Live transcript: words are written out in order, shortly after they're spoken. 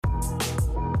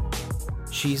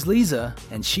She's Lisa,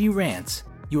 and she rants.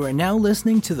 You are now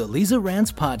listening to the Lisa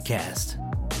Rants Podcast.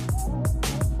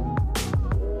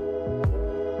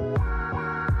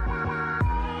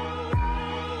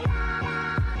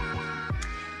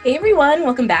 Hey everyone,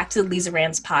 welcome back to the Lisa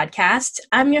Rants Podcast.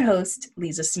 I'm your host,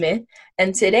 Lisa Smith,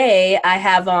 and today I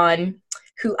have on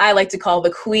who I like to call the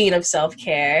queen of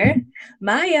self-care,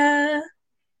 Maya.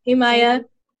 Hey Maya.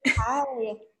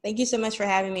 Hi. Thank you so much for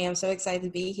having me. I'm so excited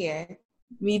to be here.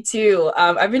 Me too.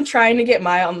 I've been trying to get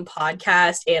Maya on the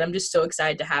podcast, and I'm just so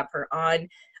excited to have her on.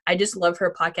 I just love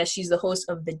her podcast. She's the host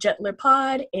of the Gentler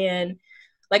Pod, and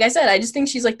like I said, I just think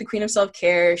she's like the queen of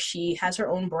self-care. She has her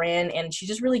own brand, and she's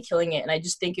just really killing it. And I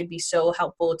just think it'd be so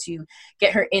helpful to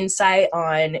get her insight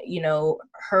on,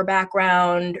 her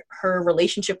background, her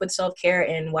relationship with self-care,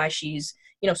 and why she's,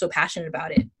 so passionate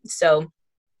about it. So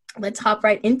let's hop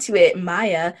right into it.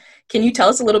 Maya, can you tell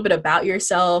us a little bit about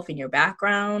yourself and your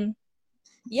background?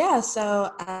 Yeah,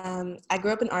 so I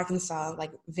grew up in Arkansas,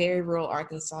 like very rural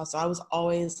Arkansas. So I was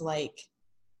always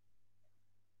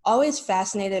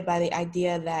fascinated by the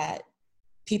idea that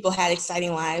people had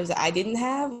exciting lives that I didn't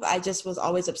have. I just was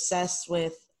always obsessed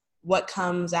with what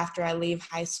comes after I leave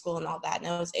high school and all that.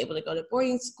 And I was able to go to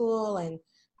boarding school, and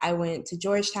I went to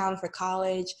Georgetown for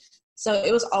college. So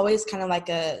it was always kind of like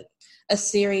a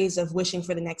series of wishing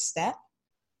for the next step.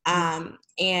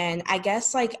 And I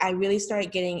guess like I really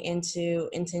started getting into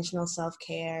intentional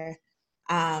self-care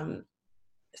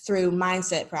through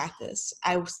mindset practice.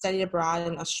 I studied abroad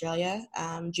in Australia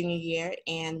junior year,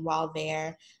 and while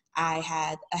there, I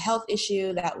had a health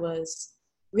issue that was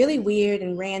really weird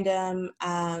and random,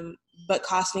 but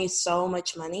cost me so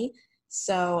much money.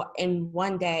 So in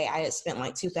one day, I had spent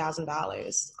like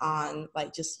 $2,000 on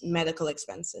like just medical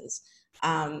expenses.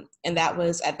 And that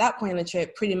was, at that point in the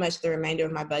trip, pretty much the remainder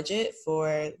of my budget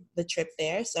for the trip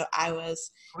there. So I was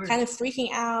kind of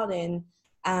freaking out and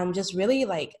just really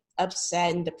like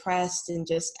upset and depressed and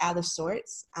just out of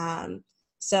sorts.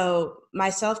 So my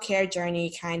self-care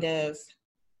journey kind of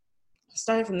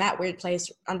started from that weird place,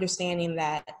 understanding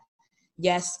that,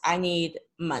 yes, I need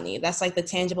money. That's like the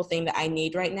tangible thing that I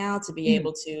need right now to be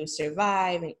able to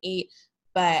survive and eat.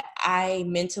 But I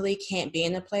mentally can't be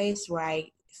in a place where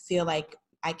I feel like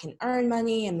I can earn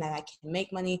money and that I can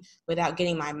make money without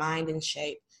getting my mind in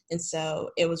shape. And so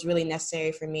it was really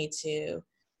necessary for me to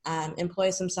employ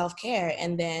some self-care.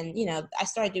 And then, I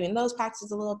started doing those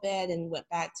practices a little bit and went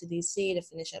back to DC to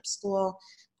finish up school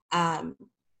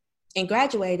and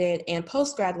graduated. And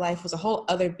post-grad life was a whole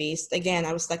other beast. Again,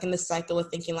 I was stuck in this cycle of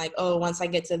thinking like, oh, once I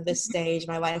get to this stage,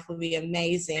 my life will be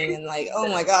amazing. And like, oh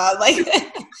my God, like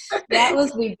that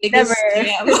was the biggest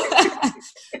scam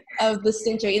of the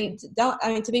century.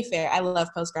 And to be fair, I love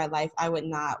post-grad life. I would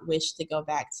not wish to go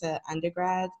back to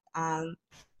undergrad.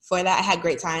 For that, I had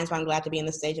great times, but I'm glad to be in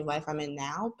the stage of life I'm in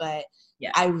now. But yeah,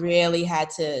 I really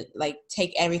had to like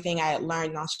take everything I had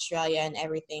learned in Australia and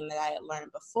everything that I had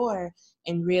learned before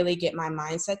and really get my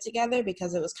mindset together,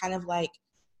 because it was kind of like,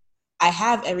 I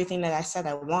have everything that I said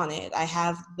I wanted. I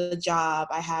have the job,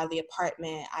 I have the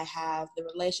apartment, I have the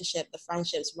relationship, the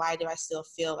friendships. Why do I still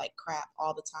feel like crap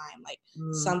all the time? Like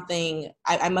something,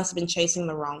 I must have been chasing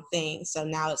the wrong thing. So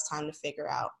now it's time to figure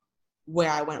out where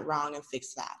I went wrong and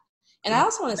fix that. And I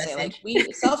also want to say, like,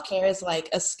 self-care is like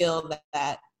a skill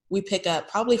that we pick up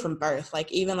probably from birth.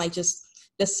 Like even like just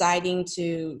deciding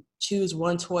to choose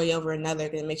one toy over another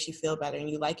that makes you feel better and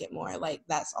you like it more. Like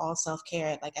that's all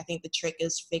self-care. Like I think the trick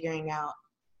is figuring out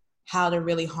how to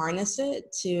really harness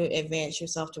it to advance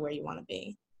yourself to where you want to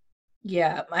be.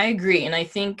 Yeah, I agree. And I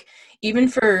think even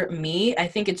for me, I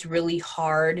think it's really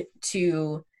hard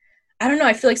to, I don't know,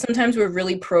 I feel like sometimes we're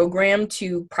really programmed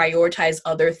to prioritize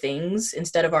other things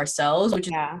instead of ourselves, which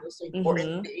is the most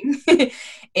important thing.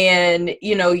 And,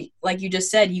 like you just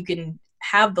said, you can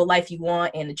have the life you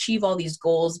want and achieve all these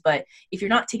goals, but if you're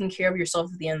not taking care of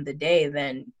yourself at the end of the day,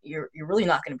 then you're really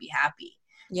not going to be happy.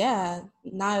 Yeah,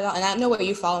 not at all. And I know where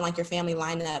you fall in like your family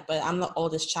lineup, but I'm the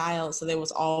oldest child, so there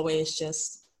was always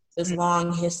just this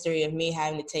long history of me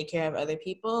having to take care of other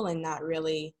people and not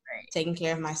really taking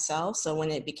care of myself. So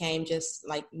when it became just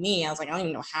like me, I was like, I don't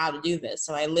even know how to do this.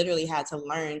 So I literally had to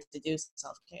learn to do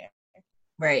self-care.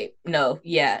 Right. No.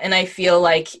 Yeah. And I feel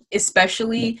like,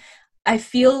 especially, I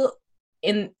feel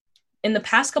in the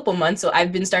past couple months, so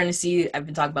I've been talking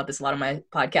about this a lot on my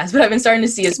podcast, but I've been starting to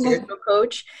see a spiritual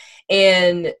coach,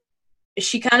 and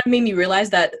she kind of made me realize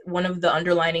that one of the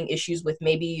underlying issues with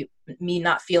maybe me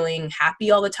not feeling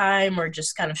happy all the time or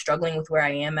just kind of struggling with where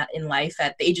I am in life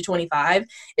at the age of 25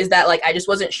 is that like I just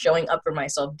wasn't showing up for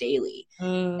myself daily.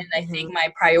 And I think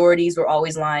my priorities were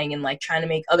always lying in like trying to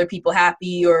make other people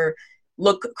happy or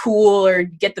look cool or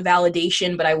get the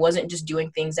validation, but I wasn't just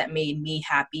doing things that made me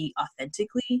happy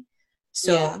authentically.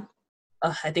 So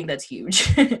I think that's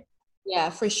huge.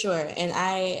 Yeah, for sure. And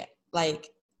I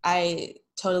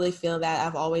totally feel that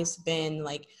I've always been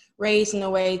like raised in a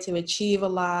way to achieve a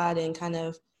lot and kind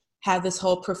of have this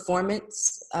whole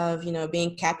performance of,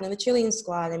 being captain of the cheerleading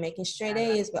squad and making straight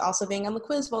A's, but also being on the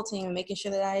quiz bowl team and making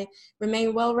sure that I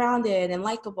remain well-rounded and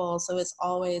likable. So it's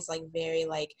always like very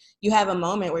like, you have a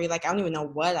moment where you're like, I don't even know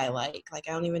what I like. Like,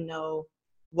 I don't even know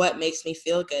what makes me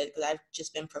feel good because I've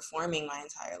just been performing my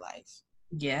entire life.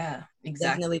 Yeah,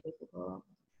 exactly. Definitely difficult.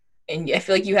 And I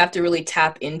feel like you have to really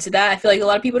tap into that. I feel like a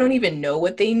lot of people don't even know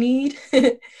what they need.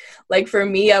 Like for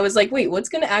me, I was like, wait, what's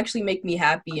going to actually make me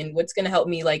happy and what's going to help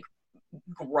me like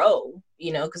grow,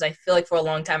 because I feel like for a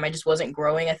long time I just wasn't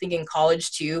growing. I think in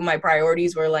college too, my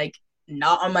priorities were like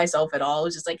not on myself at all. It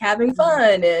was just like having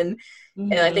fun. And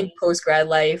I think post-grad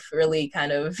life really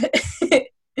kind of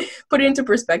put it into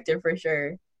perspective for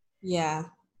sure. Yeah.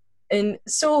 And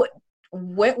so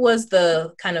what was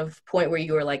the kind of point where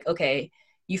you were like, okay,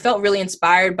 you felt really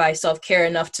inspired by self-care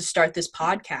enough to start this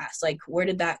podcast? Like, where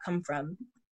did that come from?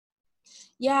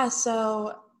 Yeah,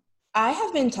 so I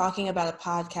have been talking about a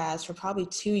podcast for probably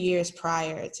 2 years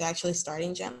prior to actually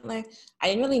starting Gentler. I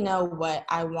didn't really know what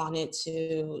I wanted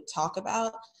to talk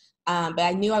about, but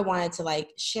I knew I wanted to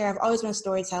like share. I've always been a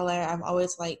storyteller. I've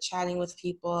always liked chatting with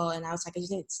people, and I was like, I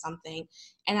just need something.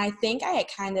 And I think I had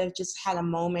kind of just had a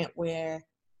moment where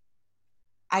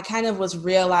I kind of was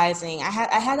realizing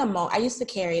I used to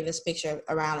carry this picture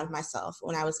around of myself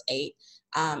when I was 8.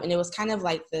 And it was kind of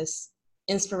like this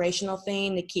inspirational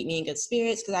thing to keep me in good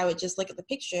spirits because I would just look at the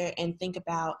picture and think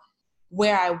about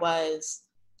where I was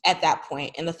at that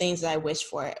point and the things that I wished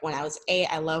for. When I was 8,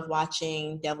 I loved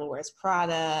watching Devil Wears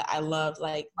Prada. I loved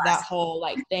like that whole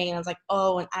like thing. And I was like,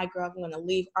 oh, when I grow up, I'm going to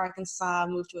leave Arkansas,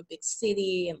 move to a big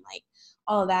city and like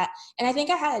all of that. And I think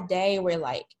I had a day where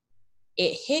like,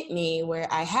 it hit me where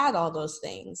I had all those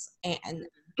things and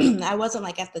I wasn't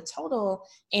like at the total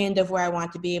end of where I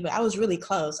wanted to be, but I was really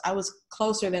close. I was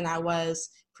closer than I was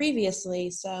previously.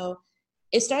 So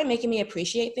it started making me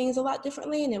appreciate things a lot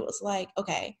differently. And it was like,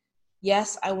 okay,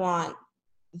 yes, I want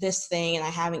this thing and I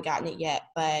haven't gotten it yet,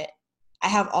 but I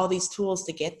have all these tools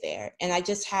to get there. And I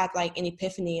just had like an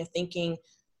epiphany of thinking,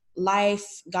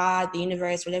 life, God, the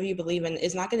universe, whatever you believe in,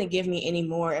 is not going to give me any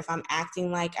more if I'm acting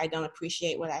like I don't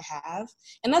appreciate what I have.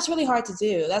 And that's really hard to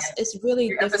do. It's really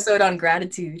your episode on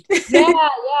gratitude. yeah,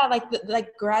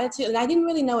 like gratitude. And I didn't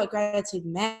really know what gratitude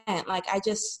meant. Like I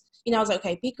just, I was like,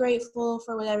 okay, be grateful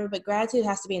for whatever, but gratitude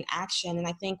has to be an action. And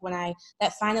I think when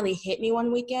that finally hit me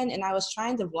one weekend, and I was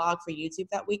trying to vlog for YouTube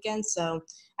that weekend, so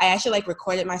I actually like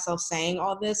recorded myself saying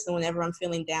all this, and whenever I'm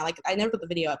feeling down, like I never put the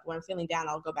video up, when I'm feeling down,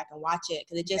 I'll go back and watch it,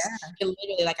 because it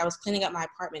literally, like I was cleaning up my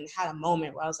apartment and had a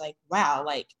moment where I was like, wow,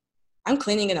 like I'm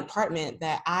cleaning an apartment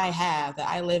that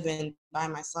I live in by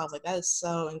myself. Like that is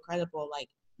so incredible. Like,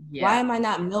 why am I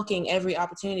not milking every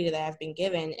opportunity that I've been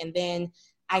given? And then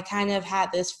I kind of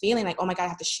had this feeling like, oh my God, I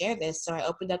have to share this. So I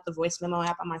opened up the voice memo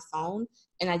app on my phone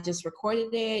and I just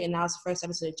recorded it. And that was the first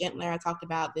episode of Gentler. I talked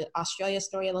about the Australia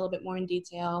story a little bit more in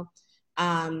detail.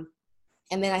 And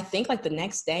then I think like the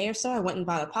next day or so, I went and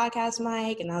bought a podcast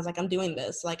mic and I was like, I'm doing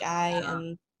this. Like I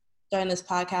am starting this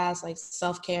podcast. Like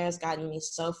self-care has gotten me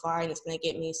so far and it's going to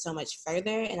get me so much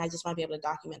further. And I just want to be able to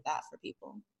document that for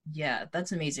people. Yeah,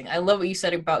 that's amazing. I love what you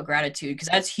said about gratitude because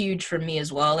that's huge for me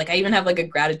as well. Like I even have like a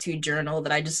gratitude journal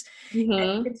that I just,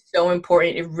 it's so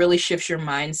important. It really shifts your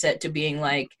mindset to being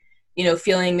like,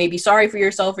 feeling maybe sorry for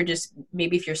yourself or just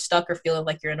maybe if you're stuck or feeling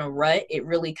like you're in a rut, it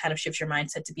really kind of shifts your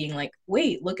mindset to being like,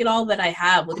 wait, look at all that I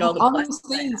have. Look at all the blessings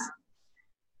things.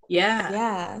 Yeah.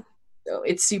 Yeah. So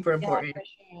it's super important. Yeah,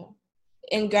 for sure.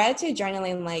 In gratitude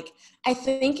journaling, like I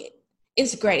think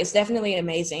it's great. It's definitely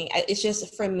amazing. It's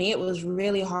just, for me, it was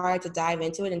really hard to dive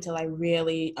into it until I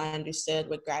really understood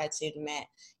what gratitude meant.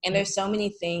 And there's so many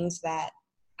things that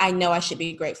I know I should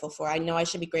be grateful for. I know I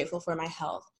should be grateful for my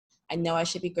health. I know I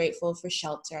should be grateful for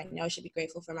shelter. I know I should be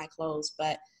grateful for my clothes.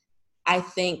 But I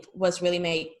think what's really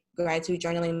made gratitude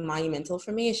journaling monumental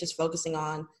for me is just focusing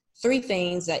on 3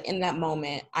 things that in that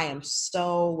moment I am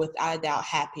so without a doubt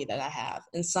happy that I have.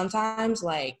 And sometimes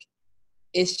like,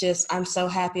 it's just, I'm so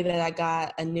happy that I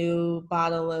got a new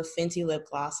bottle of Fenty lip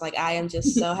gloss. Like, I am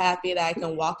just so happy that I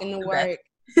can walk into work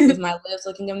with my lips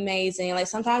looking amazing. Like,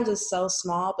 sometimes it's so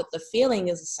small, but the feeling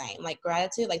is the same. Like,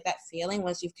 gratitude, like that feeling,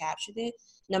 once you've captured it,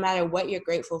 no matter what you're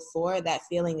grateful for, that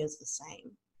feeling is the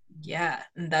same. Yeah,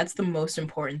 and that's the most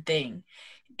important thing.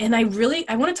 And I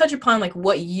want to touch upon like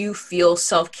what you feel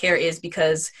self-care is,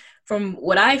 because from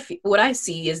what I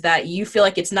see is that you feel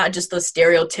like it's not just the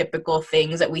stereotypical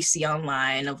things that we see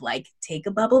online of like take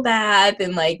a bubble bath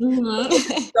and like what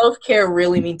does self-care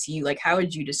really mean to you? Like how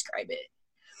would you describe it?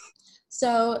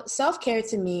 So self-care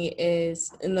to me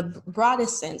is, in the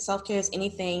broadest sense, self-care is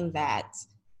anything that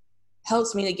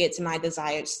helps me to get to my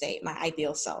desired state, my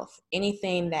ideal self.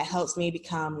 Anything that helps me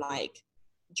become like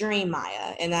dream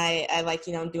Maya. And I like,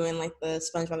 doing like the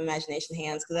SpongeBob imagination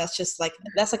hands, because that's just like,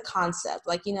 that's a concept.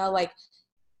 Like, like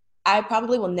I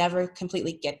probably will never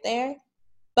completely get there,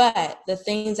 but the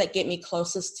things that get me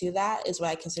closest to that is what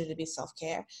I consider to be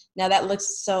self-care. Now that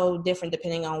looks so different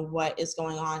depending on what is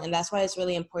going on. And that's why it's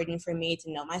really important for me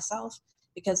to know myself,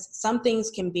 because some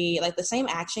things can be like the same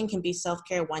action can be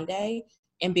self-care one day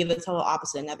and be the total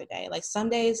opposite another day. Like some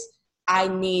days I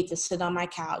need to sit on my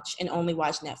couch and only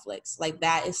watch Netflix. Like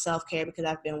that is self-care because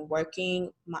I've been working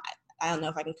I don't know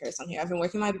if I can curse on here. I've been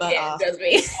working my butt off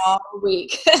all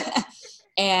week.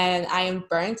 And I am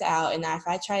burnt out. And if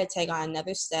I try to take on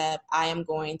another step, I am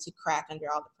going to crack under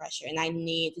all the pressure. And I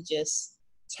need to just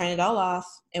turn it all off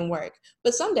and work.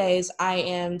 But some days I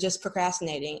am just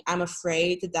procrastinating. I'm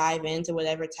afraid to dive into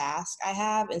whatever task I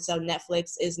have. And so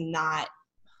Netflix is not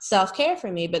self-care for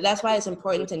me. But that's why it's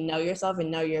important to know yourself and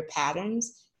know your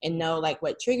patterns and know like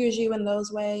what triggers you in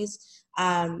those ways.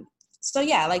 So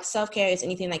yeah, like self-care is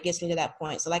anything that gets me to that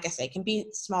point. So like I say, it can be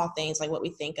small things like what we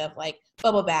think of, like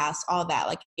bubble baths, all that.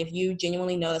 Like if you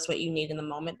genuinely know that's what you need in the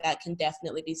moment, that can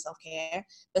definitely be self-care.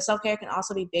 But self-care can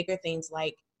also be bigger things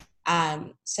like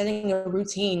setting a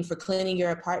routine for cleaning your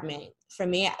apartment. For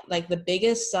me, like the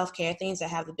biggest self-care things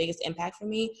that have the biggest impact for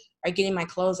me are getting my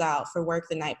clothes out for work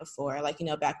the night before. Like,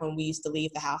 back when we used to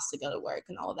leave the house to go to work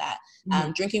and all that.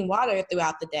 Drinking water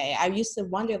throughout the day. I used to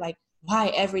wonder like, why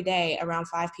every day around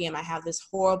 5 p.m. I have this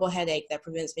horrible headache that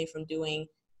prevents me from doing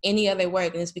any other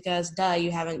work. And it's because,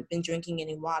 you haven't been drinking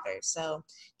any water. So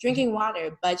drinking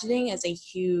water, budgeting is a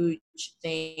huge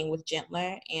thing with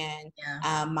Gentler and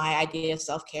my idea of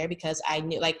self-care, because I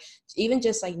knew like, even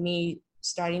just like me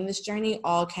starting this journey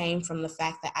all came from the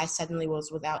fact that I suddenly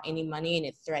was without any money, and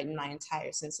it threatened my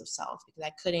entire sense of self because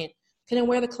I couldn't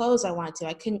wear the clothes I wanted to.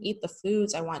 I couldn't eat the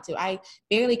foods I wanted to. I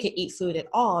barely could eat food at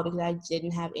all because I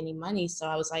didn't have any money. So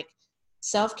I was like,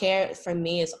 self-care for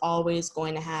me is always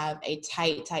going to have a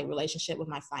tight relationship with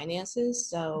my finances.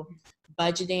 So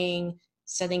budgeting,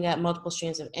 setting up multiple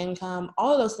streams of income,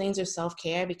 all of those things are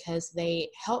self-care because they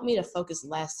help me to focus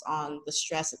less on the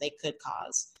stress that they could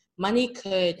cause. Money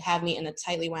could have me in a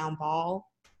tightly wound ball,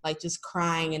 like just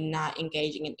crying and not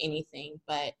engaging in anything.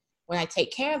 But when I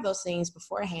take care of those things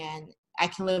beforehand, I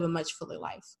can live a much fuller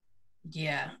life.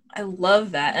 Yeah, I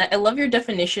love that. I love your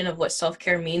definition of what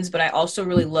self-care means, but I also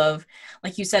really love,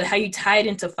 like you said, how you tie it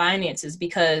into finances,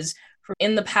 because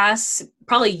in the past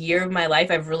probably year of my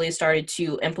life, I've really started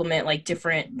to implement like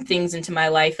different things into my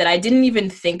life that I didn't even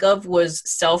think of was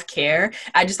self-care.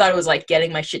 I just thought it was like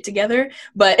getting my shit together,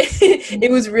 but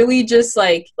it was really just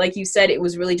like you said, it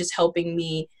was really just helping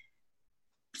me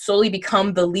slowly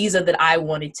become the Lisa that I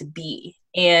wanted to be.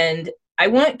 And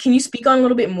can you speak on a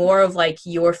little bit more of like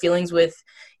your feelings with,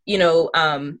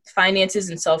 finances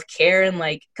and self-care, and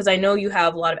like, cause I know you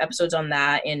have a lot of episodes on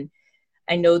that, and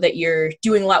I know that you're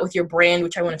doing a lot with your brand,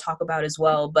 which I want to talk about as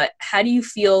well, but how do you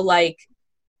feel like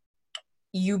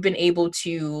you've been able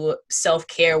to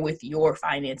self-care with your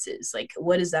finances? Like,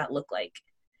 what does that look like?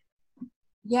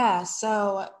 Yeah.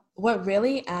 So what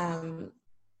really,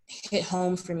 hit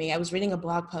home for me, I was reading a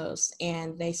blog post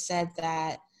and they said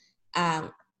that,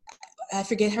 I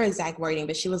forget her exact wording,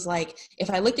 but she was like, if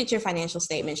I looked at your financial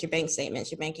statements, your bank statements,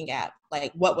 your banking app,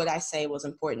 like what would I say was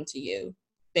important to you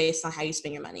based on how you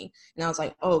spend your money? And I was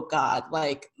like, oh God,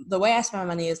 like the way I spend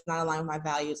my money is not aligned with my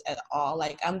values at all.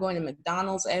 Like I'm going to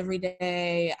McDonald's every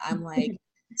day. I'm like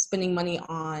spending money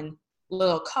on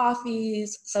little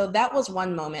coffees. So that was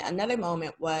one moment. Another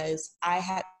moment was I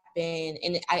had been,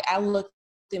 and I looked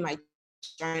through my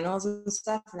journals and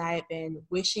stuff, and I had been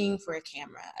wishing for a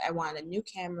camera. I wanted a new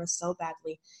camera so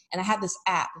badly, and I had this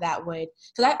app that would,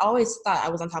 because I always thought I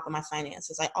was on top of my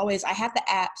finances. I had the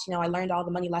apps, I learned all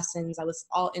the money lessons. I was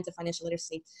all into financial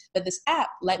literacy, but this app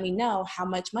let me know how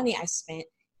much money I spent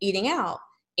eating out,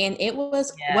 and it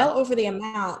was well over the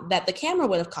amount that the camera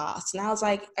would have cost. And I was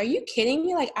like, are you kidding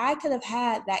me? Like I could have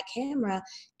had that camera.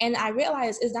 And I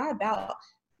realized it's not about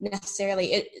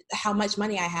necessarily how much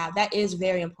money I have. That is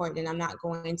very important, and I'm not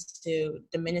going to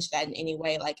diminish that in any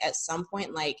way. Like at some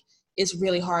point, like it's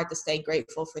really hard to stay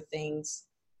grateful for things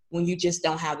when you just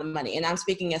don't have the money. And I'm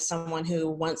speaking as someone who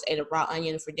once ate a raw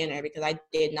onion for dinner because I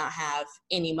did not have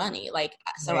any money. Like,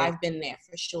 so Right. I've been there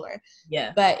for sure.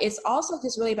 Yeah. But it's also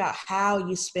just really about how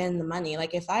you spend the money.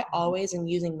 Like, if I always am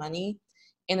using money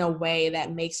in a way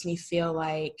that makes me feel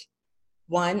like,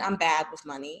 one, I'm bad with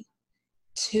money.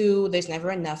 Two, there's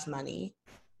never enough money.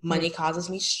 Money causes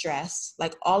me stress.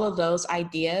 Like, all of those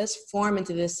ideas form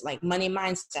into this like money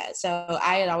mindset. So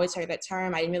I had always heard that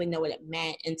term. I didn't really know what it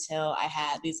meant until I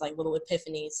had these like little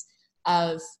epiphanies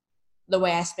of the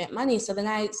way I spent money. So then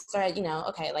I started,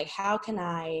 okay, like, how can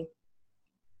I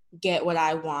get what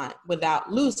I want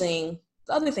without losing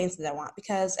the other things that I want?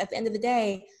 Because at the end of the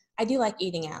day, I do like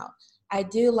eating out. I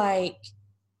do like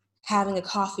having a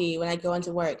coffee when I go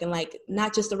into work, and like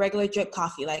not just a regular drip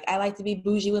coffee. Like, I like to be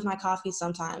bougie with my coffee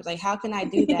sometimes. Like, how can I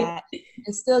do that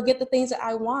and still get the things that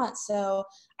I want? So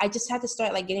I just had to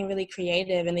start like getting really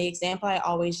creative. And the example I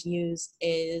always use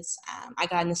is I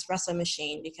got an espresso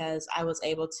machine because I was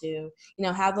able to,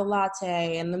 have the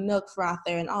latte and the milk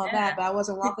frother and all that, but I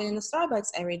wasn't walking into Starbucks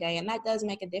every day. And that does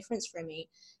make a difference for me.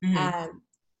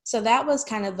 So that was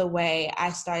kind of the way I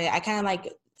started. I kind of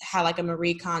like had like a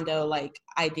Marie Kondo like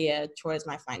idea towards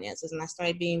my finances. And I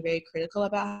started being very critical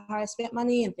about how I spent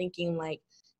money and thinking like,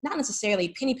 not necessarily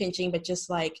penny pinching, but just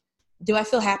like, do I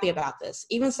feel happy about this?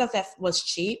 Even stuff that was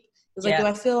cheap. It was like, do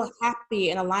I feel happy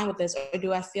and aligned with this? Or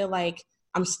do I feel like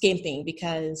I'm skimping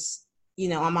because,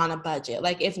 I'm on a budget?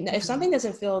 Like, if something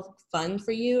doesn't feel fun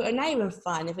for you, or not even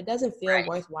fun, if it doesn't feel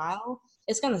worthwhile,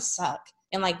 it's going to suck.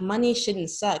 And like, money shouldn't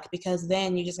suck, because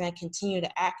then you're just going to continue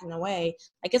to act in a way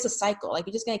like it's a cycle. Like,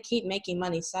 you're just going to keep making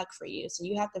money suck for you. So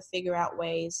you have to figure out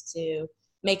ways to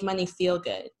make money feel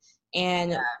good.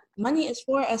 And money is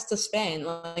for us to spend.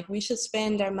 Like, we should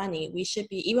spend our money. We should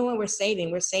be, even when we're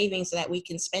saving so that we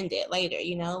can spend it later,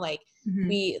 like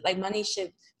money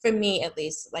should, for me at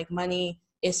least, like, money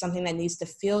is something that needs to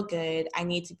feel good. I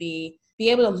need to be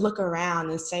able to look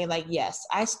around and say like, yes,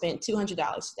 I spent $200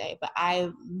 today, but I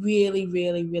really,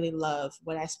 really, really love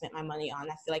what I spent my money on.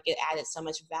 I feel like it added so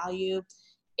much value.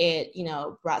 It,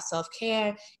 brought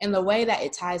self-care. And the way that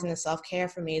it ties into self-care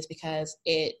for me is because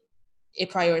it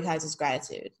prioritizes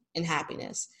gratitude and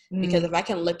happiness. Because if I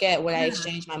can look at what I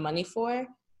exchanged my money for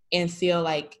and feel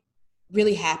like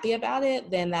really happy about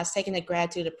it, then that's taking a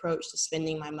gratitude approach to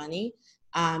spending my money.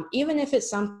 Even if it's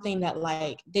something that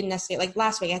like didn't necessarily, like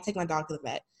last week I took my dog to the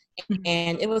vet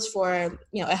and it was for,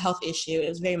 a health issue. It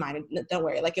was very minor. Don't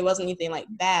worry. Like, it wasn't anything like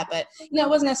bad, but it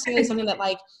wasn't necessarily something that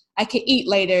like I could eat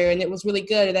later and it was really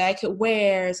good, or that I could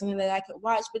wear, or something that I could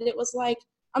watch. But it was like,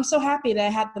 I'm so happy that I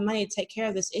had the money to take care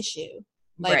of this issue.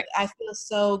 Like, I feel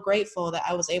so grateful that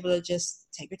I was able to just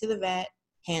take her to the vet,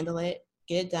 handle it,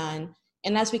 get it done.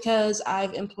 And that's because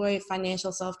I've employed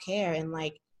financial self-care, and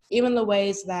like, even the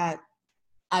ways that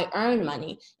I earn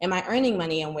money, am I earning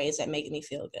money in ways that make me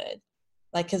feel good?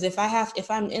 Like, because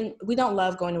we don't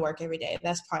love going to work every day.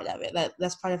 That's part of it.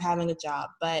 That's part of having a job.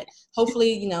 But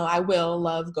hopefully, I will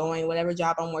love going whatever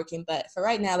job I'm working. But for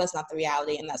right now, that's not the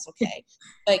reality, and that's okay.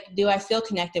 Like, do I feel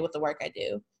connected with the work I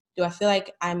do? Do I feel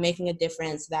like I'm making a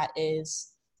difference that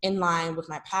is in line with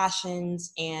my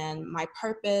passions and my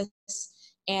purpose?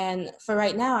 And for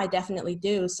right now, I definitely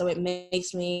do. So it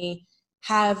makes me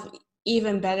have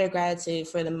even better gratitude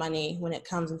for the money when it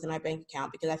comes into my bank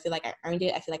account, because I feel like I earned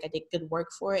it. I feel like I did good work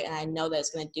for it, and I know that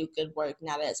it's going to do good work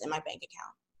now that it's in my bank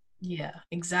account. Yeah,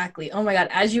 exactly. Oh my God.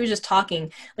 As you were just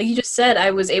talking, like you just said,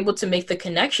 I was able to make the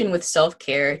connection with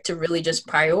self-care to really just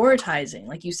prioritizing,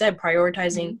 like you said,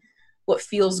 prioritizing what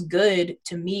feels good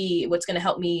to me, what's going to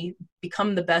help me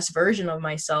become the best version of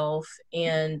myself,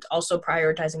 and also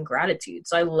prioritizing gratitude.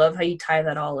 So I love how you tie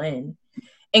that all in.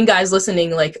 And guys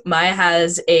listening, like Maya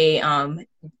has the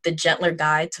Gentler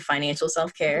Guide to Financial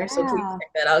Self-Care. So please check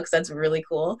that out, because that's really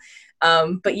cool.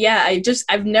 But yeah,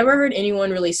 I've never heard anyone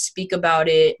really speak about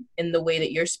it in the way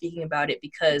that you're speaking about it,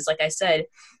 because like I said,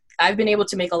 I've been able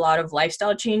to make a lot of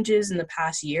lifestyle changes in the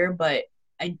past year, but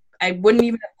I wouldn't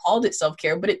even have called it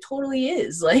self-care, but it totally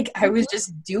is. Like, I was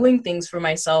just doing things for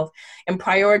myself and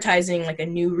prioritizing like a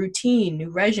new routine,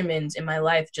 new regimens in my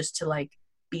life, just to like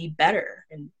be better.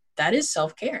 And that is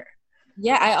self-care.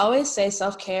 Yeah, I always say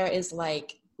self-care is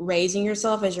like raising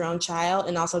yourself as your own child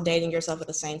and also dating yourself at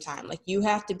the same time. Like, you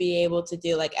have to be able to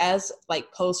do, like, as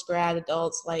like post-grad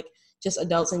adults, like just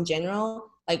adults in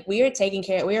general, like we are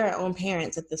our own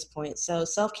parents at this point. So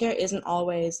self-care isn't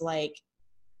always like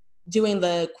doing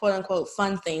the quote unquote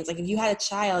fun things. Like, if you had a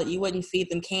child, you wouldn't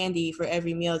feed them candy for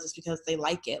every meal just because they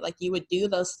like it. Like, you would do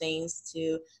those things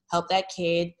to help that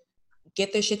kid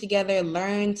get their shit together,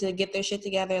 learn to get their shit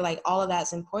together. Like, all of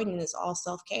that's important. It's all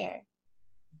self-care.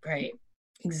 Right.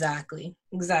 Exactly.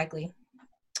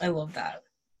 I love that.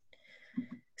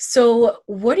 So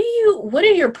what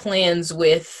are your plans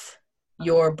with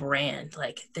your brand?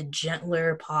 Like the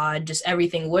Gentler Pod, just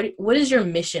everything. What is your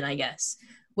mission, I guess?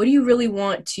 What do you really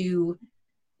want to,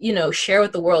 share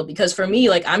with the world? Because for me,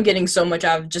 like I'm getting so much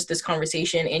out of just this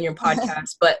conversation and your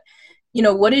podcast, but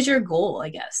what is your goal, I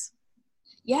guess?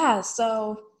 Yeah,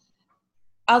 so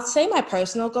I'll say my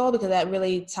personal goal because that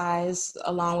really ties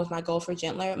along with my goal for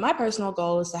Gentler. My personal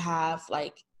goal is to have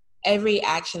like every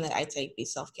action that I take be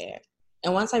self-care.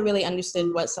 And once I really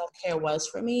understood what self-care was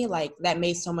for me, like that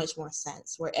made so much more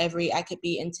sense. Where I could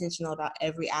be intentional about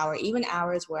every hour, even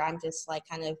hours where I'm just like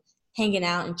kind of hanging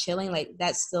out and chilling, like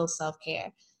that's still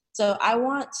self-care. So I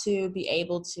want to be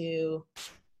able to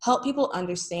help people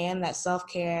understand that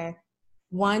self-care,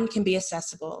 one, can be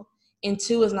accessible, and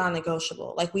two, is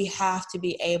non-negotiable. Like we have to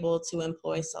be able to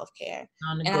employ self-care.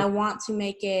 And I want to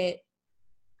make it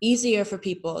easier for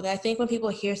people. I think when people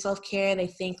hear self-care, they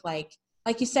think like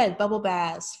you said, bubble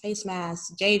baths, face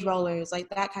masks, jade rollers, like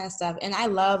that kind of stuff. And I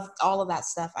love all of that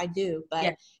stuff. I do. But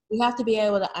Yeah. we have to be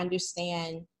able to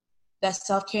understand that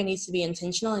self-care needs to be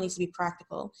intentional, it needs to be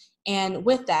practical. And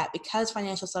with that, because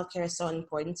financial self-care is so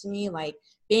important to me, like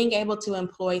being able to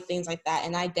employ things like that.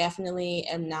 And I definitely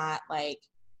am not like,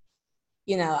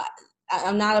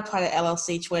 I'm not a part of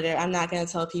LLC Twitter. I'm not going to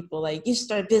tell people like you should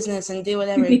start a business and do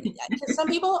whatever. Because some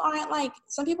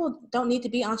people don't need to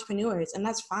be entrepreneurs, and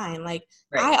that's fine. Like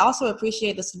Right. I also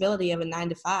appreciate the stability of a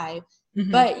 9-to-5,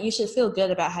 but you should feel good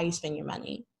about how you spend your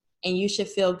money, and you should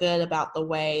feel good about the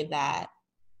way that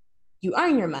you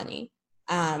earn your money.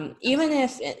 Even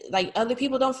if like other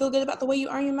people don't feel good about the way you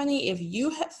earn your money, if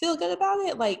you feel good about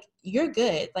it, like you're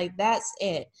good. Like that's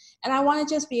it. And I want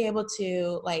to just be able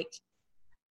to like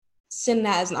send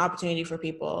that as an opportunity for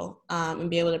people and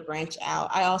be able to branch out.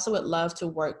 I also would love to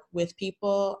work with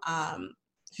people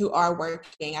who are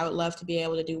working. I would love to be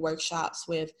able to do workshops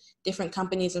with different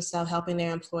companies and stuff, helping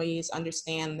their employees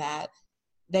understand that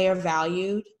they are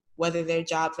valued, whether their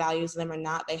job values them or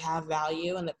not, they have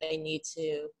value, and that they need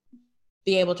to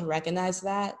be able to recognize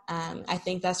that. I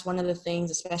think that's one of the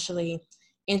things, especially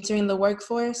entering the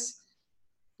workforce,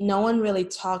 no one really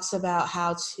talks about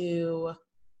how to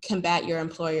combat your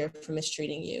employer for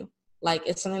mistreating you. Like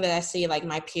it's something that I see like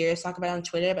my peers talk about on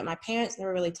Twitter, but my parents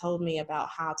never really told me about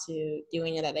how to do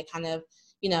any of that. They kind of,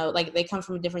 like they come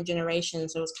from a different generation.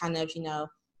 So it's kind of,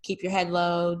 keep your head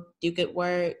low, do good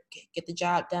work, get the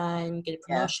job done, get a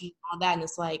promotion, all that. And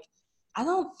it's like, I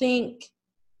don't think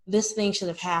this thing should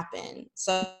have happened.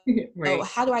 So, Right.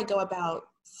 how do I go about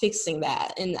fixing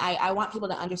that? And I want people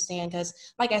to understand, because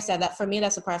like I said, that for me,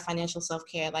 that's a part of financial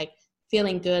self-care, like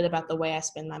feeling good about the way I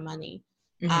spend my money,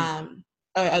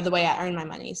 or the way I earn my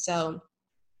money. So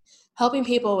helping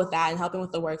people with that and helping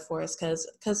with the workforce,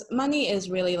 because money is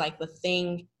really like the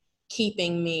thing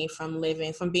keeping me from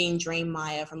being dream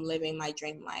Maya, from living my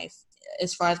dream life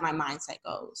as far as my mindset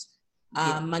goes.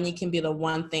 Money can be the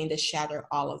one thing to shatter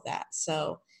all of that.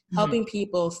 So helping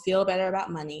people feel better about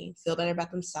money, feel better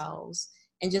about themselves,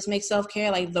 and just make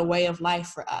self-care like the way of life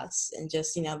for us, and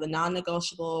just, the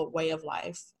non-negotiable way of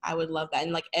life. I would love that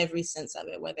in like every sense of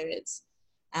it, whether it's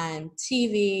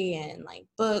TV and like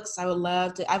books. I would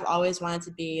love to. I've always wanted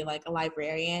to be like a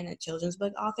librarian, a children's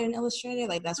book author and illustrator.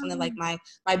 Like that's one of like my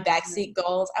backseat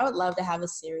goals. I would love to have a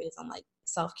series on like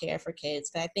self-care for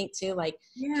kids. But I think too, like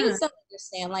kids don't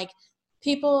understand. Like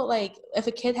people, like if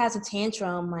a kid has a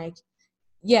tantrum, like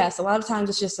yes, a lot of times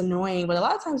it's just annoying, but a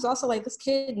lot of times also like this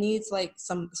kid needs like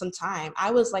some time.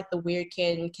 I was like the weird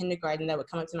kid in kindergarten that would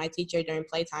come up to my teacher during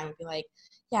playtime and be like,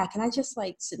 yeah, can I just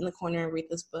like sit in the corner and read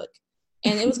this book?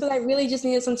 And it was because I really just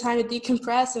needed some time to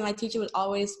decompress. And my teacher would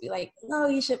always be like, no,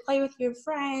 you should play with your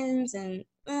friends. And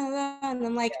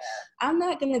I'm like, I'm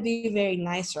not going to be very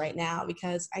nice right now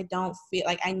because I don't feel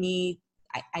like I need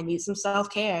some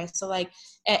self-care. So like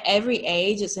at every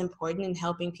age, it's important in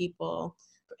helping people,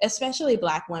 especially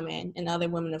Black women and other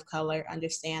women of color,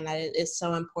 understand that it is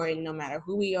so important no matter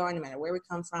who we are, no matter where we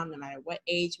come from, no matter what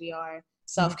age we are.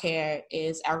 Self-care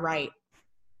is our right.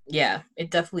 Yeah,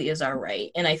 it definitely is our right.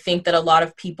 And I think that a lot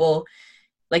of people,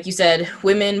 like you said,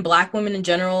 women, Black women in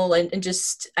general, and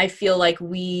just I feel like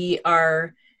we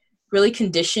are really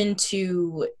conditioned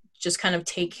to just kind of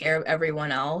take care of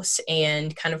everyone else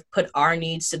and kind of put our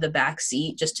needs to the back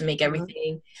seat just to make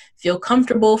everything feel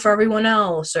comfortable for everyone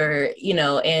else, or,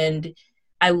 and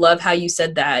I love how you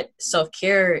said that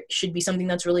self-care should be something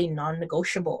that's really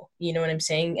non-negotiable. You know what I'm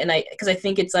saying? And because I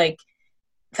think it's like,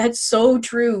 that's so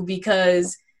true,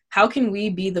 because how can we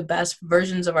be the best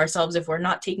versions of ourselves if we're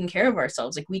not taking care of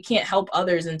ourselves? Like we can't help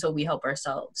others until we help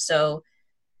ourselves. So,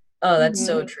 oh, that's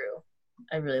so true.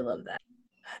 I really love that.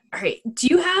 All right. Do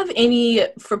you have any,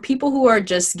 for people who are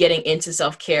just getting into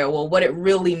self-care, well, what it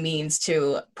really means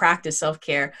to practice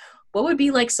self-care, what would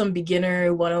be like some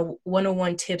beginner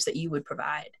 101 tips that you would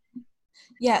provide?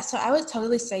 Yeah, so I would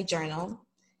totally say journal.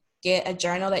 Get a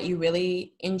journal that you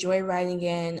really enjoy writing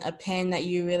in, a pen that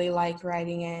you really like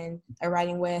writing in or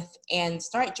writing with, and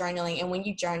start journaling. And when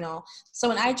you journal, so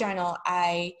when I journal,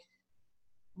 I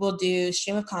will do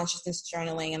stream of consciousness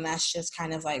journaling, and that's just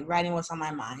kind of like writing what's on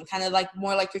my mind, kind of like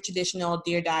more like your traditional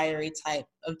Dear Diary type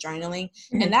of journaling.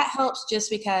 And that helps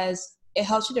just because it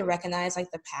helps you to recognize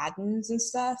like the patterns and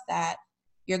stuff that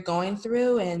you're going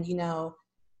through. And, you know,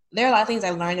 there are a lot of things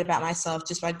I learned about myself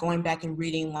just by going back and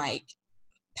reading like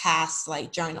past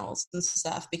like journals and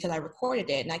stuff because I recorded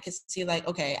it and I could see like,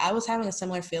 okay, I was having a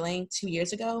similar feeling 2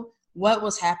 years ago. What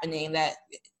was happening that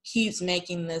keeps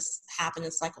making this happen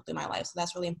and cycle through my life? So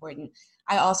that's really important.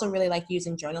 I also really like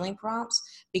using journaling prompts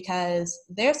because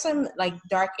there's some like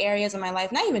dark areas in my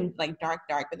life, not even like dark,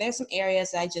 but there's some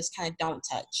areas that I just kind of don't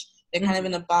touch. They're kind of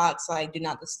in the box, like do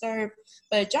not disturb.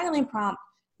 But a journaling prompt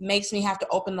makes me have to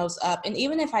open those up. And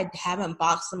even if I haven't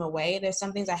boxed them away, there's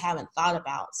some things I haven't thought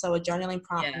about. So a journaling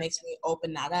prompt makes me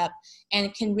open that up and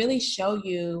it can really show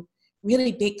you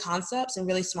really big concepts in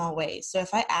really small ways. So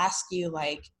if I ask you,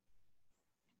 like,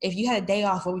 if you had a day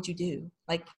off, what would you do?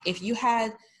 Like, if you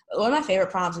had, one of my favorite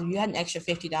prompts, if you had an extra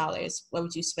 $50, what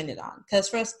would you spend it on? Because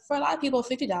for a lot of people,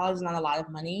 $50 is not a lot of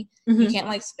money. You can't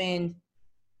like spend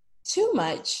too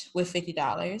much with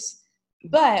 $50.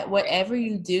 But whatever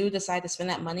you do decide to spend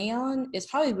that money on is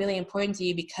probably really important to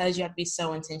you because you have to be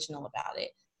so intentional about it.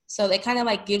 So it kind of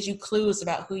like gives you clues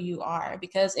about who you are.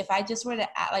 Because if I just were to,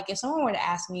 like, if someone were to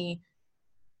ask me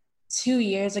 2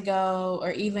 years ago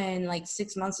or even like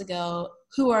 6 months ago,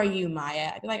 who are you,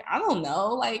 Maya? I'd be like, I don't know.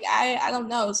 Like, I don't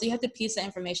know. So you have to piece the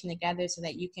information together so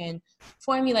that you can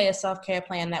formulate a self-care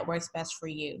plan that works best for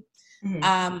you.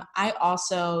 I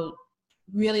also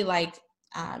really like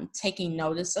taking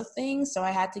notice of things. So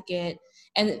I had to get,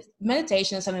 and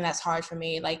meditation is something that's hard for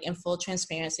me, like in full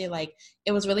transparency, like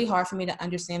it was really hard for me to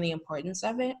understand the importance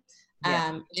of it.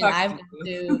 And I've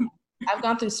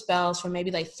gone through spells for maybe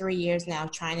like 3 years now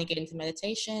trying to get into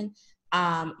meditation.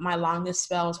 My longest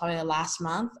spell was probably the last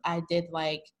month. I did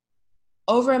like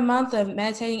over a month of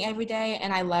meditating every day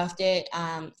and I loved it.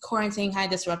 Quarantine kind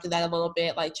of disrupted that a little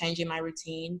bit, like changing my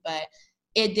routine, but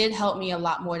it did help me a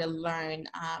lot more to learn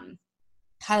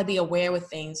how to be aware with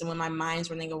things and when my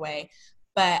mind's running away.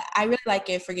 But I really like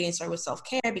it for getting started with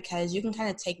self-care because you can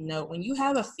kind of take note when you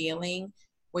have a feeling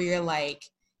where you're like,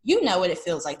 you know what it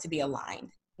feels like to be aligned.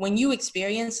 When you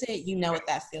experience it, you know what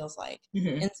that feels like.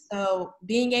 And so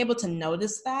being able to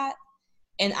notice that,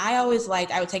 and I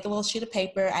would take a little sheet of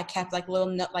paper. I kept like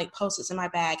little like Post-its in my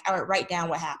bag. I would write down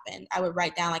what happened. I would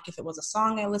write down like if it was a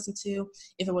song I listened to,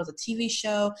 if it was a TV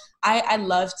show. I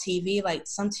love TV. Like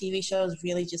some TV shows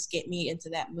really just get me into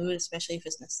that mood, especially if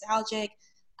it's nostalgic.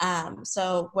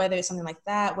 So whether it's something like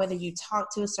that, whether you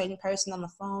talk to a certain person on the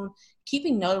phone,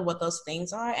 keeping note of what those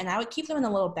things are. And I would keep them in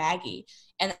a little baggie.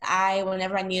 And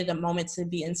whenever I needed a moment to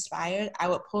be inspired, I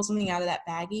would pull something out of that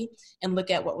baggie and look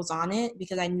at what was on it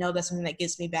because I know that's something that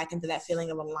gets me back into that feeling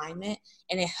of alignment.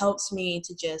 And it helps me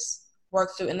to just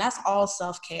work through. And that's all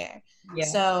self-care. Yeah.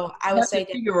 So I would say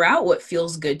figure out what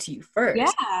feels good to you first.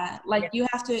 Yeah. Like you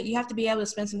have to be able to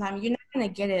spend some time. You're not going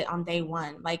to get it on day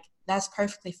one. Like that's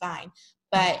perfectly fine.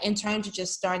 But in terms of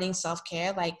just starting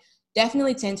self-care, like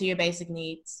definitely tend to your basic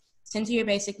needs. Tend to your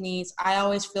basic needs. I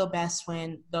always feel best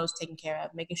when those taken care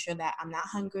of, making sure that I'm not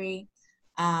hungry.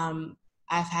 I've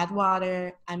had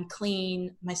water. I'm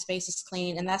clean. My space is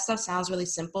clean. And that stuff sounds really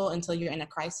simple until you're in a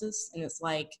crisis. And it's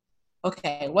like,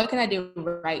 okay, what can I do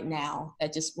right now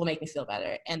that just will make me feel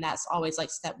better? And that's always like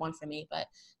step one for me. But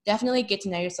definitely get to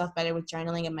know yourself better with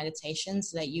journaling and meditation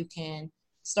so that you can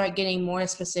start getting more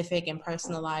specific and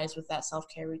personalized with that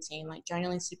self-care routine. Like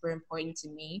journaling is super important to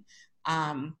me.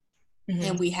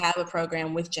 And we have a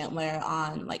program with Gentler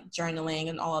on like journaling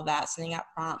and all of that, sending out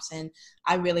prompts. And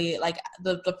I really like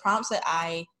the prompts that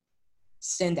I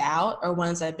send out are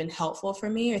ones that have been helpful for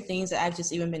me or things that I've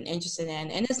just even been interested in.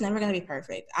 And it's never going to be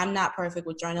perfect. I'm not perfect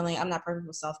with journaling. I'm not perfect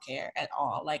with self-care at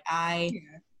all. Like I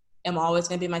am always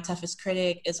going to be my toughest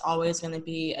critic. It's always going to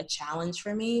be a challenge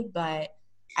for me, but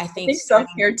I think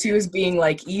self-care too is being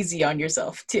like easy on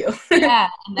yourself too. Yeah,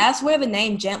 and that's where the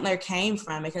name Gentler came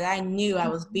from because I knew I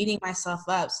was beating myself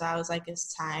up. So I was like,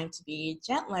 it's time to be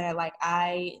gentler. Like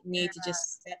I need to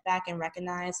just step back and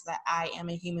recognize that I am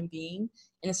a human being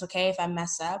and it's okay if I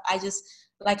mess up.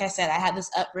 Like I said, I had this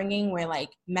upbringing where like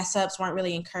mess ups weren't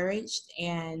really encouraged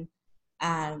and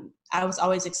I was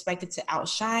always expected to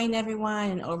outshine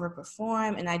everyone and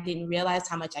overperform, and I didn't realize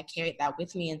how much I carried that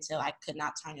with me until I could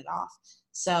not turn it off.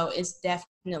 So it's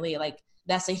definitely like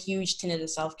that's a huge tenet of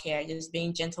self-care, just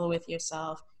being gentle with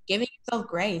yourself, giving yourself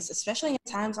grace, especially in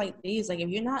times like these. Like if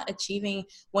you're not achieving,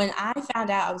 when I found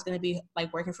out I was going to be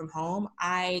like working from home,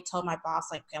 I told my boss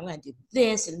like, okay, I'm going to do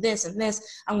this and this and this.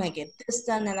 I'm going to get this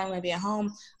done and I'm going to be at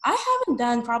home. I haven't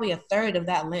done probably a third of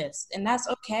that list, and that's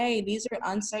okay. These are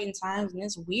uncertain times and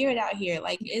it's weird out here.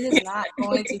 Like it is not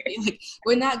going to be like,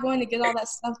 we're not going to get all that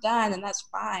stuff done, and that's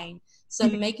fine. So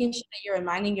making sure that you're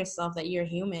reminding yourself that you're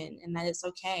human and that it's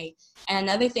okay. And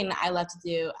another thing that I love to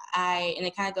do, and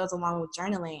it kind of goes along with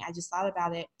journaling, I just thought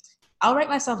about it. I'll write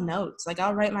myself notes. Like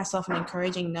I'll write myself an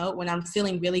encouraging note when I'm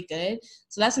feeling really good.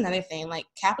 So that's another thing, like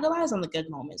capitalize on the good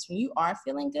moments. When you are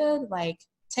feeling good, like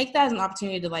take that as an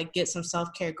opportunity to like get some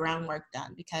self-care groundwork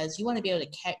done, because you want to be able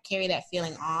to carry that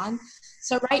feeling on.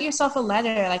 So write yourself a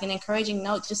letter, like an encouraging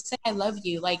note. Just say, I love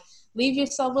you. Like leave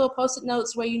yourself little post-it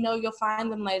notes where you know you'll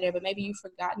find them later, but maybe you've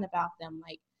forgotten about them.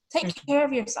 Like take care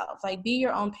of yourself, like be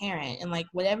your own parent, and like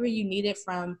whatever you needed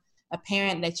from a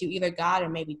parent that you either got or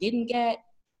maybe didn't get,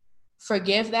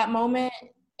 forgive that moment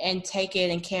and take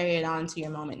it and carry it on to your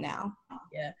moment now.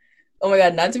 Yeah. Oh my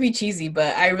God, not to be cheesy,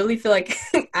 but I really feel like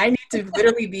I need to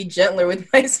literally be gentler with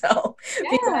myself. Yeah.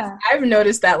 Because I've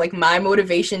noticed that like my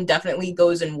motivation definitely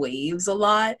goes in waves a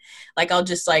lot. Like I'll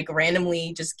just like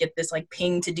randomly just get this like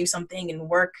ping to do something and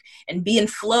work and be in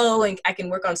flow, and I can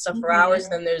work on stuff for hours.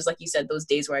 Then there's, like you said, those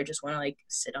days where I just want to like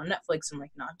sit on Netflix and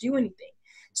like not do anything.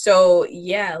 So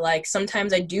yeah, like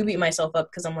sometimes I do beat myself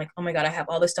up because I'm like, oh my God, I have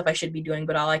all this stuff I should be doing,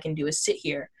 but all I can do is sit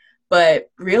here. But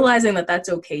realizing that that's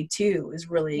okay too is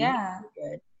really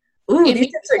good. Ooh, And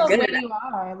these tips are good. where you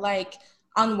are. Like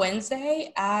on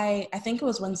Wednesday, I think it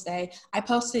was Wednesday, I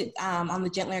posted on the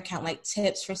Gentler account like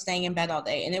tips for staying in bed all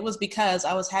day. And it was because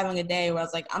I was having a day where I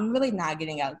was like, I'm really not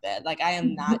getting out of bed. Like I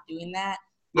am not doing that.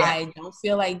 Yeah. I don't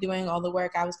feel like doing all the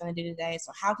work I was going to do today.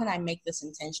 So how can I make this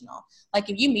intentional? Like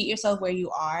if you meet yourself where you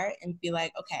are and be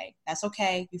like, okay, that's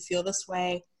okay. You feel this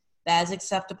way. That is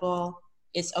acceptable.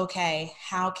 It's okay.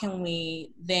 How can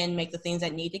we then make the things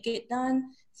that need to get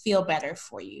done feel better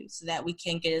for you so that we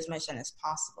can get as much done as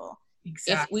possible?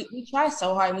 Exactly. If we try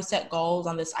so hard and we set goals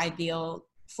on this ideal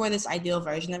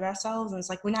version of ourselves, and it's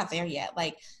like we're not there yet.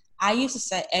 Like I used to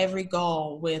set every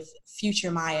goal with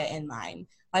future Maya in mind.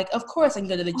 Like, of course I can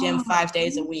go to the gym 5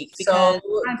 days a week because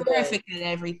I'm perfect at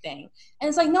everything. And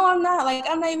it's like, no, I'm not. Like,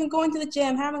 I'm not even going to the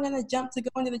gym. How am I going to jump to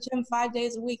going to the gym 5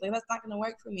 days a week? Like, that's not going to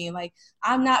work for me. Like,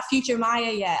 I'm not future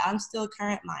Maya yet. I'm still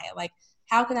current Maya. Like,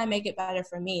 how can I make it better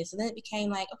for me? So then it became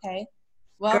like, okay,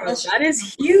 well, girl, that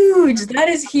is huge. That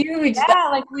is huge. Yeah,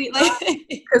 like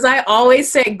because I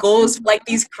always set goals, like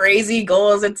these crazy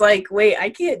goals. It's like, wait,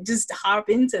 I can't just hop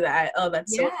into that. Oh,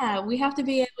 that's we have to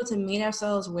be able to meet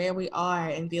ourselves where we are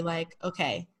and be like,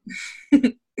 okay,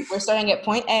 we're starting at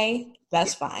point A.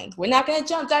 That's fine. We're not going to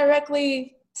jump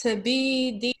directly to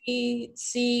B, D,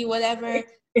 C, whatever.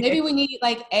 Maybe we need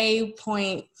like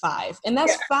A.5, and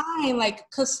that's fine. Like,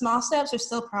 because small steps are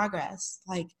still progress.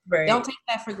 Like, don't take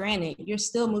that for granted. You're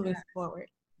still moving forward.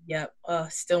 Yep.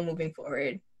 Still moving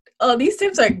forward. Oh, these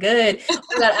tips are good. Oh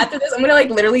my God, after this, I'm gonna like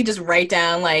literally just write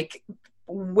down like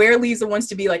where Lisa wants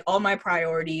to be, like all my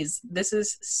priorities. This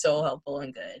is so helpful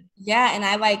and good. Yeah, and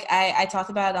I talked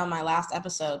about it on my last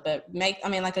episode, but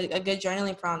a good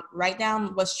journaling prompt. Write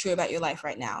down what's true about your life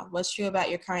right now. What's true about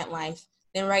your current life.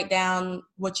 Then write down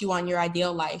what you want in your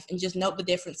ideal life and just note the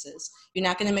differences. You're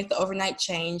not going to make the overnight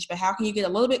change, but how can you get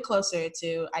a little bit closer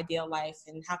to ideal life?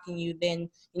 And how can you then,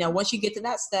 once you get to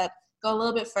that step, go a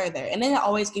little bit further? And then it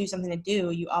always gives you something to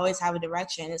do. You always have a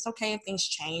direction. It's okay if things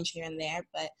change here and there,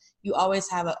 but you always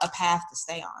have a path to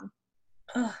stay on.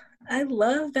 Oh, I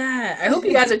love that. I hope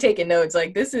you guys are taking notes.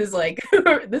 Like, this is like,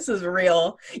 this is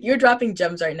real. You're dropping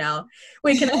gems right now.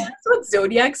 Wait, can I ask what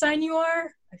zodiac sign you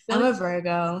are? I'm a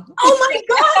Virgo. Oh my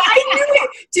God, I knew it.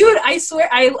 Dude, I swear,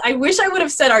 I wish I would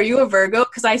have said, are you a Virgo?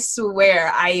 Because I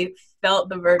swear I felt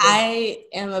the Virgo. I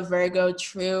am a Virgo,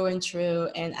 true,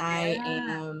 and I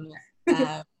am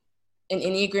an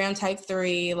Enneagram type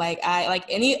 3. Like, I like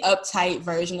any uptight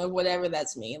version of whatever,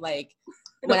 that's me. Like,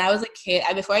 when I was a kid,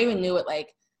 before I even knew what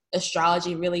like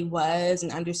astrology really was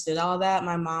and understood all that,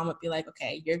 my mom would be like,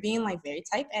 okay, you're being like very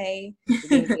type A, you're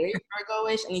being very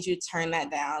Virgo-ish, I need you to turn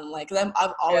that down. Like,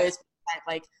 I've always been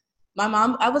like, my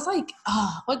mom, I was like,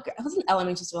 I was in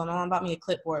elementary school, and my mom bought me a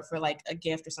clipboard for like a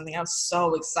gift or something. I was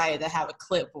so excited to have a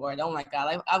clipboard. Oh my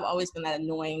God, I've always been that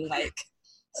annoying, like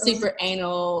super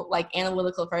anal, like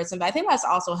analytical person, but I think that's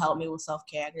also helped me with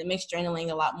self-care. It makes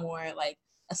journaling a lot more like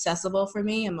accessible for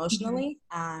me emotionally.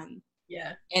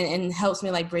 Yeah. and helps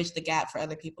me like bridge the gap for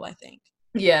other people, I think.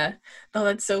 Yeah. Oh,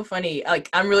 that's so funny. Like,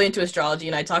 I'm really into astrology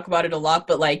and I talk about it a lot,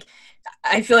 but like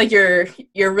I feel like you're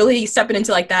really stepping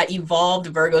into like that evolved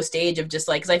Virgo stage of just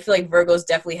like, because I feel like Virgos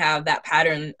definitely have that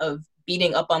pattern of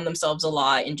beating up on themselves a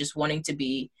lot and just wanting to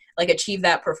be like achieve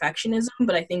that perfectionism.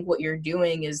 But I think what you're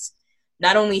doing is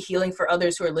not only healing for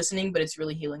others who are listening, but it's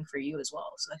really healing for you as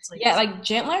well. So that's like, Yeah, like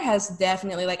Gentler has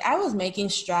definitely, like, I was making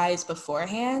strides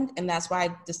beforehand, and that's why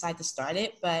I decided to start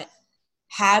it. But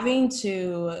having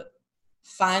to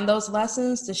find those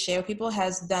lessons to share with people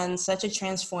has done such a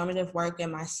transformative work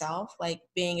in myself. Like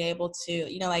being able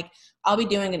to, like I'll be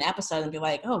doing an episode and be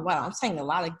like, oh wow, I'm saying a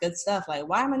lot of good stuff. Like,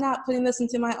 why am I not putting this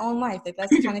into my own life? Like,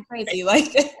 that's kind of crazy.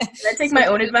 Like, can I take so, my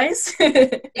own advice?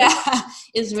 yeah,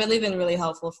 it's really been really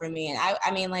helpful for me. And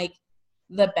I mean, like,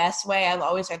 the best way, I've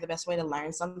always heard the best way to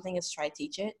learn something is try to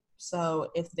teach it.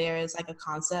 So if there is like a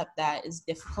concept that is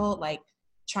difficult, like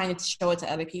trying to show it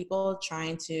to other people,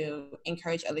 trying to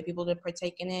encourage other people to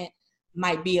partake in it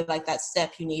might be like that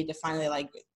step you need to finally like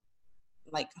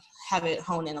have it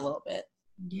hone in a little bit.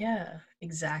 Yeah,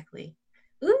 exactly.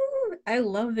 Ooh, I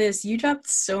love this. You dropped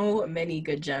so many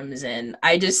good gems and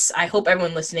I hope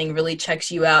everyone listening really checks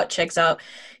you out, checks out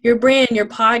your brand, your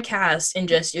podcast, and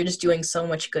you're just doing so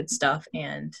much good stuff.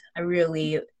 And I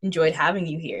really enjoyed having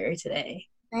you here today.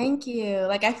 Thank you.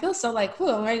 Like, I feel so like, whew,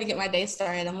 I'm ready to get my day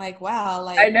started. I'm like, wow, I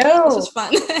like this know. was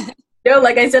fun. No,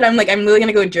 like I said, I'm really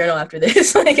gonna go journal after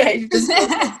this. Like I just feel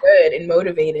so good and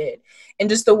motivated, and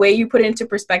just the way you put it into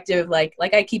perspective. Like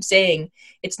I keep saying,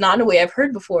 it's not in a way I've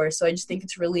heard before. So I just think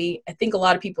it's really. I think a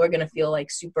lot of people are gonna feel like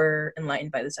super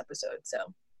enlightened by this episode. So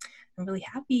I'm really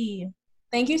happy.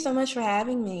 Thank you so much for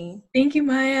having me. Thank you,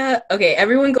 Maya. Okay,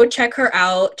 everyone go check her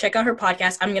out. Check out her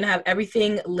podcast. I'm going to have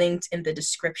everything linked in the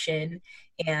description.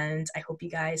 And I hope you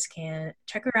guys can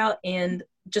check her out and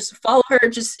just follow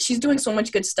her. She's doing so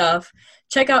much good stuff.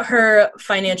 Check out her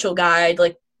financial guide.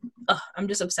 Like, I'm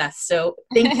just obsessed. So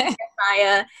thank you,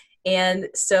 Maya. And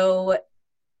so,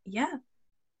 yeah,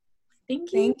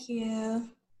 thank you. Thank you.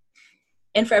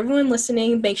 And for everyone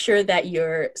listening, make sure that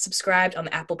you're subscribed on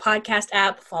the Apple Podcast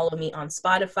app. Follow me on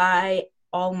Spotify.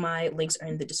 All my links are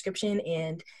in the description.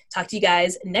 And talk to you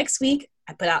guys next week.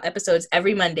 I put out episodes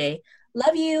every Monday.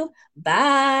 Love you.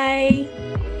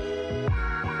 Bye.